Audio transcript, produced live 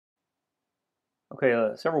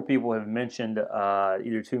Okay, several people have mentioned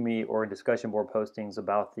either to me or in discussion board postings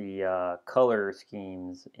about the color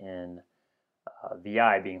schemes in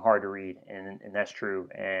VI being hard to read, and that's true.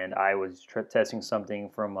 And I was testing something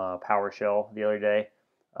from PowerShell the other day,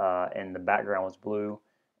 and the background was blue,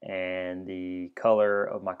 and the color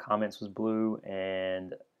of my comments was blue,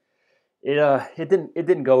 and it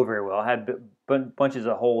didn't go very well. I had bunches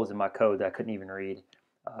of holes in my code that I couldn't even read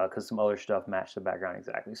because some other stuff matched the background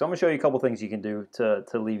exactly. So I'm gonna show you a couple things you can do to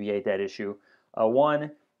alleviate that issue.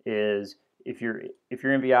 One is if you're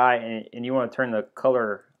in VI and you want to turn the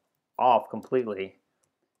color off completely.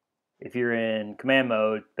 If you're in command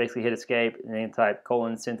mode, basically hit escape and then type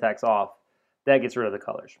 :syntax off. That gets rid of the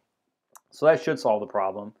colors. So that should solve the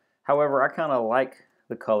problem. However, I kind of like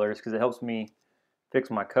the colors because it helps me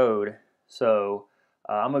fix my code. So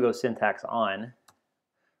I'm gonna go syntax on,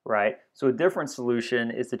 right? So a different solution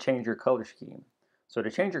is to change your color scheme. So to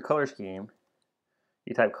change your color scheme,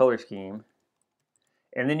 you type color scheme,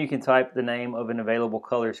 and then you can type the name of an available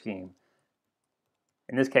color scheme.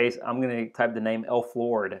 In this case, I'm going to type the name Elf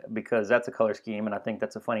Lord because that's a color scheme, and I think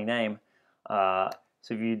that's a funny name. So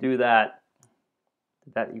if you do that,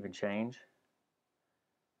 did that even change?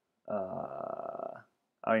 I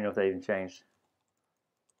don't even know if that even changed.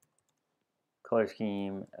 Color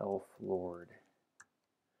scheme, Elf Lord.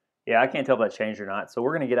 Yeah, I can't tell if that changed or not. So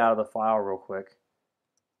we're going to get out of the file real quick.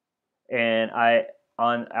 And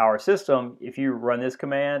on our system, if you run this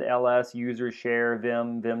command, ls user share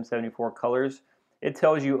vim74 colors, it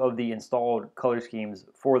tells you of the installed color schemes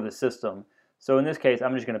for the system. So in this case,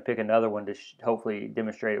 I'm just going to pick another one to hopefully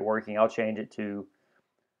demonstrate it working. I'll change it to,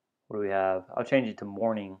 what do we have? I'll change it to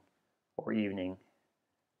morning or evening.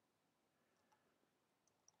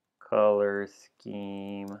 Color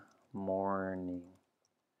scheme morning.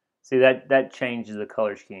 See, that changes the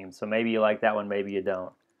color scheme. So maybe you like that one, maybe you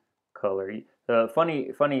don't. Color.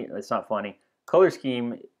 Funny, it's not funny. Color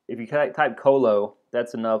scheme, if you type colo,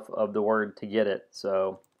 that's enough of the word to get it.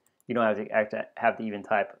 So you don't have to even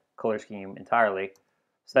type color scheme entirely.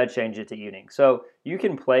 So that changed it to evening. So you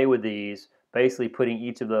can play with these, basically putting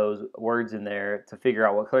each of those words in there to figure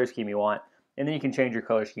out what color scheme you want. And then you can change your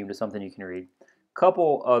color scheme to something you can read.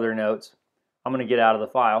 Couple other notes. I'm going to get out of the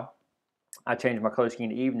file. I changed my color scheme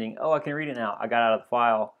to evening. Oh, I can read it now. I got out of the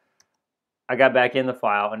file. I got back in the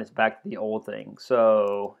file and it's back to the old thing.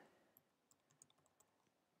 So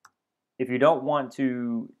if you don't want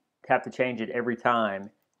to have to change it every time,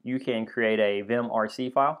 you can create a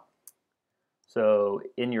vimrc file. So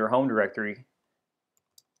in your home directory,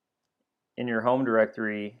 you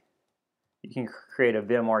can create a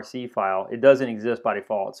vimrc file. It doesn't exist by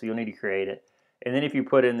default, so you'll need to create it. And then if you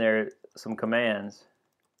put in there some commands,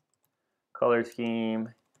 color scheme,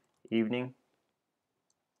 evening,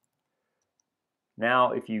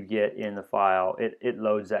 now if you get in the file, it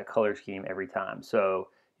loads that color scheme every time. So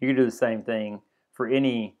you can do the same thing for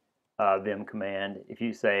any vim command. If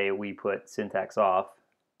you say we put syntax off,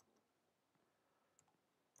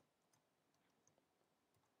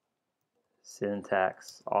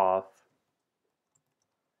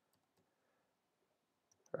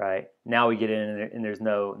 right? Now we get in and there's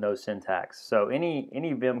no syntax. So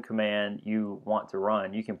any vim command you want to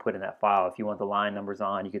run, you can put in that file. If you want the line numbers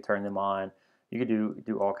on, you could turn them on. You could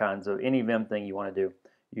do all kinds of any vim thing you want to do,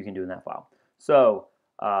 you can do in that file. So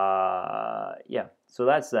yeah, so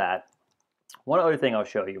that's that. One other thing I'll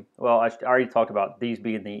show you. Well, I already talked about these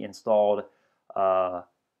being the installed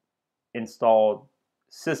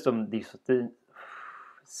system, the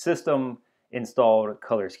system installed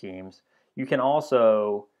color schemes. You can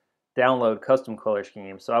also download custom color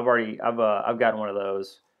schemes. So I've gotten one of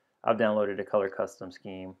those. I've downloaded a custom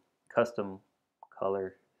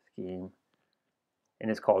color scheme, and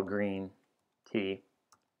it's called green tea.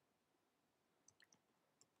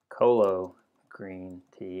 Colo green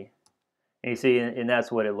tea. And you see, and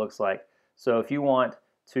that's what it looks like. So if you want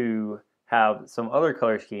to have some other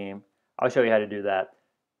color scheme, I'll show you how to do that.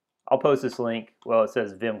 I'll post this link. Well, it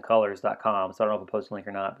says vimcolors.com, so I don't know if I'll post a link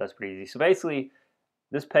or not, but that's pretty easy. So basically,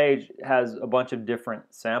 this page has a bunch of different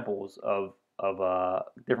samples of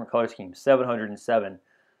different color schemes, 707,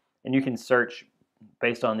 and you can search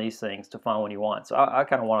based on these things to find one you want. So I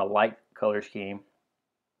kind of want a light color scheme,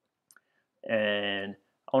 and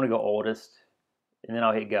I want to go oldest, and then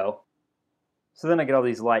I'll hit go. So then I get all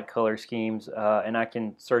these light color schemes, and I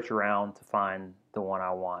can search around to find the one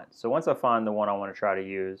I want. So once I find the one I want to try to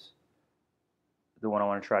use,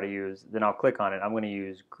 then I'll click on it. I'm going to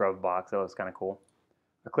use Grovebox. That looks kind of cool.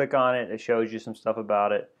 I click on it. It shows you some stuff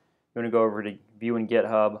about it. You're going to go over to View in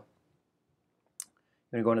GitHub.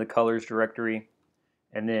 You're going to go into the Colors directory,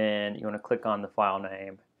 and then you want to click on the file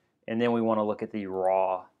name, and then we want to look at the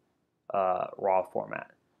raw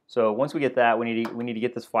format. So once we get that, we need to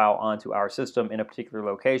get this file onto our system in a particular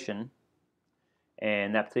location,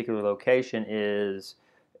 and that particular location is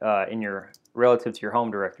relative to your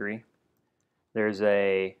home directory. There's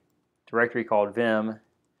a directory called vim.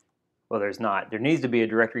 Well, there's not. There needs to be a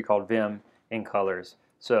directory called vim in colors.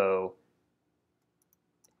 So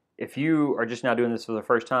if you are just now doing this for the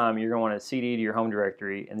first time, you're going to want to cd to your home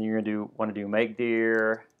directory, and then you're going to want to do make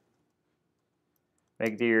dir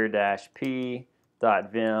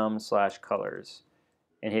 -p.vim/colors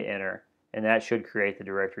and hit enter, and that should create the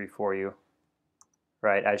directory for you.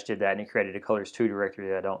 Right, I just did that, and it created a colors2 directory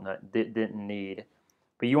that I didn't need.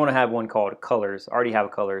 But you want to have one called colors. I already have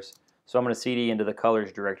colors, so I'm going to cd into the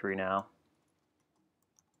colors directory now.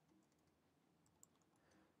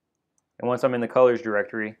 And once I'm in the colors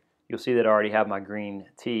directory, you'll see that I already have my green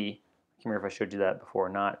T. I can't remember if I showed you that before or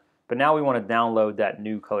not. But now we want to download that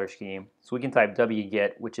new color scheme. So we can type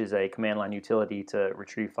wget, which is a command line utility to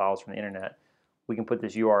retrieve files from the internet. We can put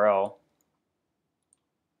this URL,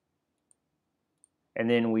 and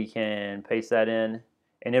then we can paste that in,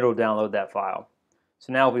 and it'll download that file.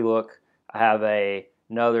 So now if we look, I have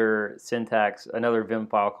another Vim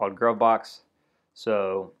file called grubbox.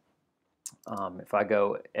 So if I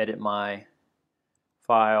go edit my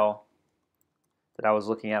file that I was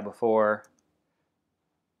looking at before,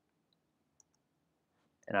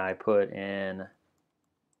 and I put in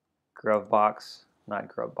grubbox, not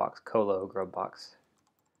grubbox, colo grubbox,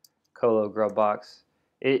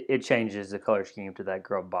 it changes the color scheme to that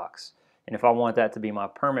grubbox. And if I want that to be my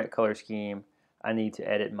permanent color scheme, I need to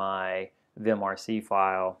edit my vimrc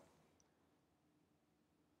file.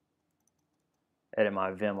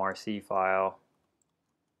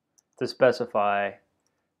 To specify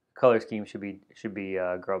color scheme should be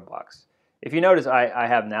grubbox. If you notice, I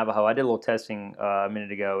have Navajo. I did a little testing a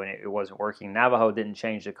minute ago, and it wasn't working. Navajo didn't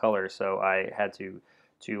change the color, so I had to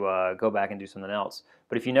go back and do something else.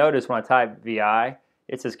 But if you notice, when I type VI,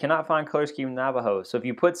 it says cannot find color scheme Navajo. So if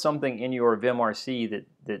you put something in your vimrc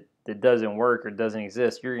that doesn't work or doesn't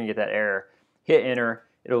exist, you're going to get that error. Hit enter.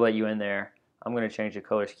 It'll let you in there. I'm going to change the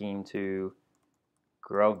color scheme to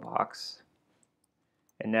grubbox.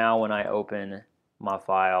 And now when I open my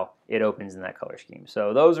file, it opens in that color scheme.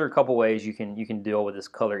 So those are a couple ways you can deal with this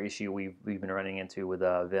color issue we've been running into with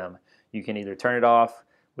Vim. You can either turn it off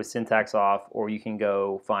with syntax off, or you can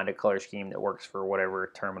go find a color scheme that works for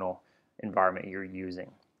whatever terminal environment you're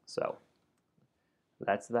using. So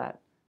that's that.